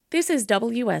This is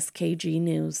WSKG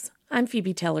News. I'm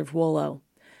Phoebe Taylor-Wollo.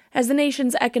 As the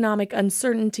nation's economic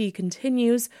uncertainty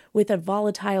continues, with a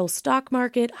volatile stock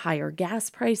market, higher gas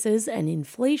prices, and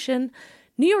inflation,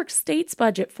 New York State's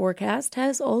budget forecast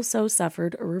has also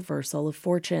suffered a reversal of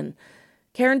fortune.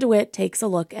 Karen DeWitt takes a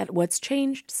look at what's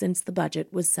changed since the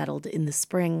budget was settled in the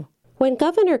spring. When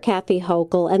Governor Kathy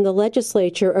Hochul and the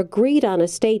legislature agreed on a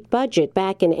state budget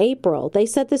back in April, they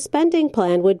said the spending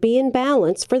plan would be in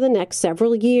balance for the next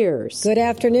several years. Good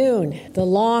afternoon. The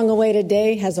long-awaited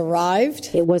day has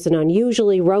arrived. It was an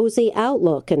unusually rosy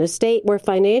outlook in a state where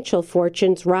financial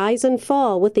fortunes rise and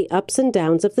fall with the ups and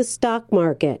downs of the stock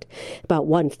market. About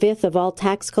 1/5 of all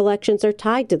tax collections are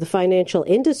tied to the financial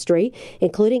industry,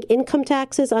 including income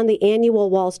taxes on the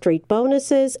annual Wall Street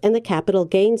bonuses and the capital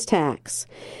gains tax.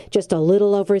 Just a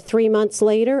little over 3 months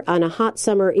later, on a hot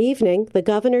summer evening, the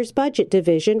governor's budget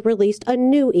division released a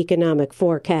new economic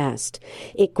forecast.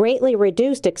 It greatly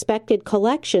reduced expected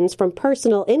collections from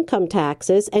personal income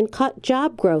taxes and cut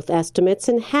job growth estimates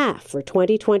in half for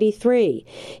 2023.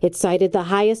 It cited the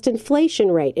highest inflation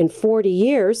rate in 40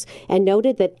 years and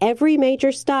noted that every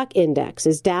major stock index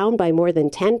is down by more than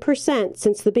 10%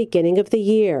 since the beginning of the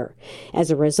year.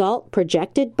 As a result,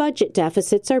 projected budget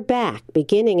deficits are back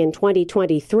beginning in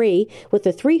 2023, with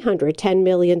a $310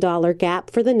 million gap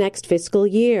for the next fiscal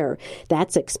year.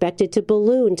 That's expected to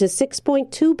balloon to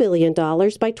 $6.2 billion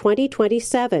by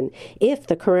 2027 if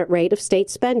the current rate of state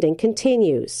spending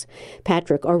continues.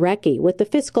 Patrick Orecki with the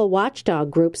fiscal watchdog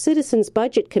group Citizens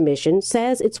Budget Commission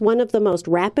says it's one of the most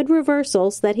rapid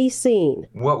reversals that he's seen.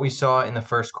 What we saw in the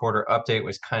first quarter update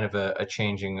was kind of a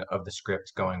changing of the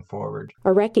script going forward.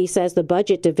 Orecki says the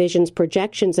budget division's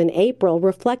projections in April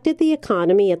reflected the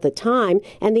economy at the time,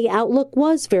 and the outlook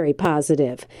was very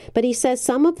positive. But he says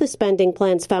some of the spending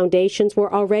plan's foundations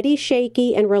were already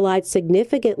shaky and relied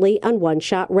significantly on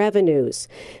one-shot revenues.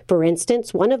 For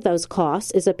instance, one of those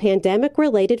costs is a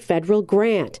pandemic-related federal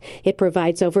grant. It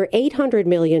provides over $800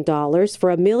 million for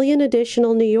 1 million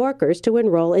additional New Yorkers to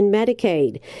enroll in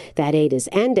Medicaid. That aid is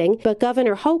ending, but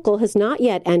Governor Hochul has not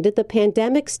yet ended the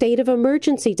pandemic state of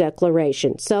emergency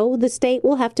declaration, so the state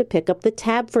will have to pick up the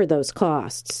tab for those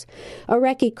costs.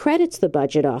 Orecki credits the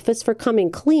budget office for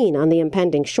coming clean on the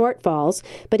impending shortfalls,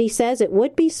 but he says it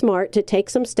would be smart to take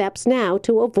some steps now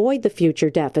to avoid the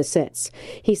future deficits.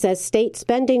 He says state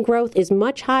spending growth is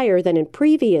much higher than in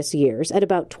previous years at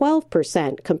about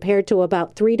 12% compared to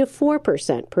about 3 to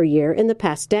 4% per year in the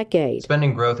past decade.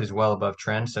 Spending growth is well above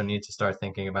trend, so need to start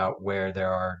thinking about where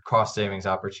there are cost savings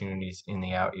opportunities in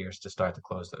the out years to start to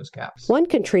close those gaps. One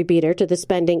contributor to the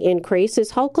spending increase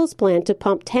is Hochul's plan to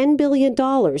pump $10 billion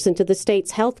into the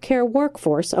state's health care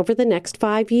workforce over the next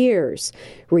 5 years.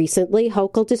 Recently,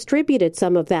 Hochul distributed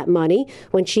some of that money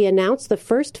when she announced the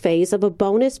first phase of a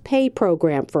bonus pay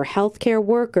program for healthcare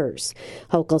workers.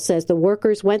 Hochul says the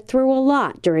workers went through a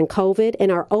lot during COVID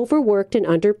and are overworked and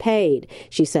underpaid.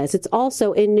 She says it's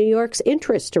also in New York's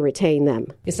interest to retain them.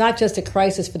 It's not just a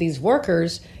crisis for these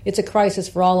workers, it's a crisis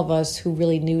for all of us who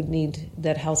really need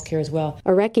that health care as well.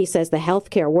 Orecki says the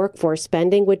healthcare workforce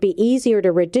spending would be easier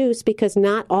to reduce because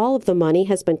not all of the money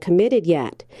has been committed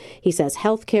yet. He says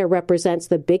health care represents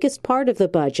the biggest part of the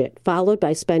budget, followed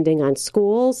by spending on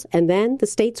schools and then the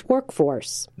state's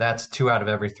workforce. That's 2 out of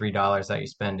every $3 that you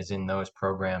spend is in those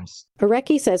programs.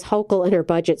 Orecki says Hochul and her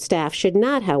budget staff should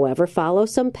not, however, follow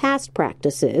some past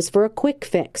practices for a quick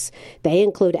fix. They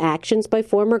include actions by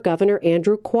former Governor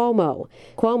Andrew Cuomo.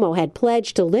 Cuomo had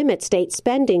pledged to limit state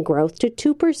spending growth to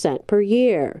 2% per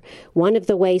year. One of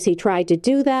the ways he tried to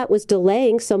do that was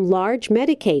delaying some large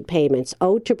Medicaid payments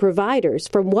owed to providers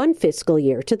from one fiscal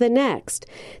year to the next.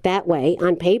 That way,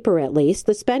 on paper at least,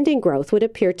 the spending growth would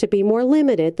appear to be more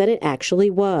limited than it actually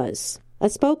was. A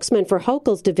spokesman for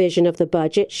Hochul's division of the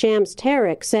budget, Shams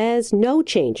Tarek, says no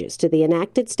changes to the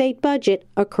enacted state budget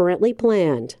are currently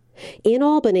planned. In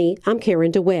Albany, I'm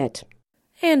Karen DeWitt.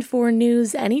 And for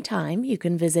news anytime, you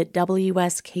can visit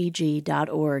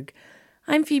WSKG.org.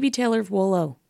 I'm Phoebe Taylor-Wollo.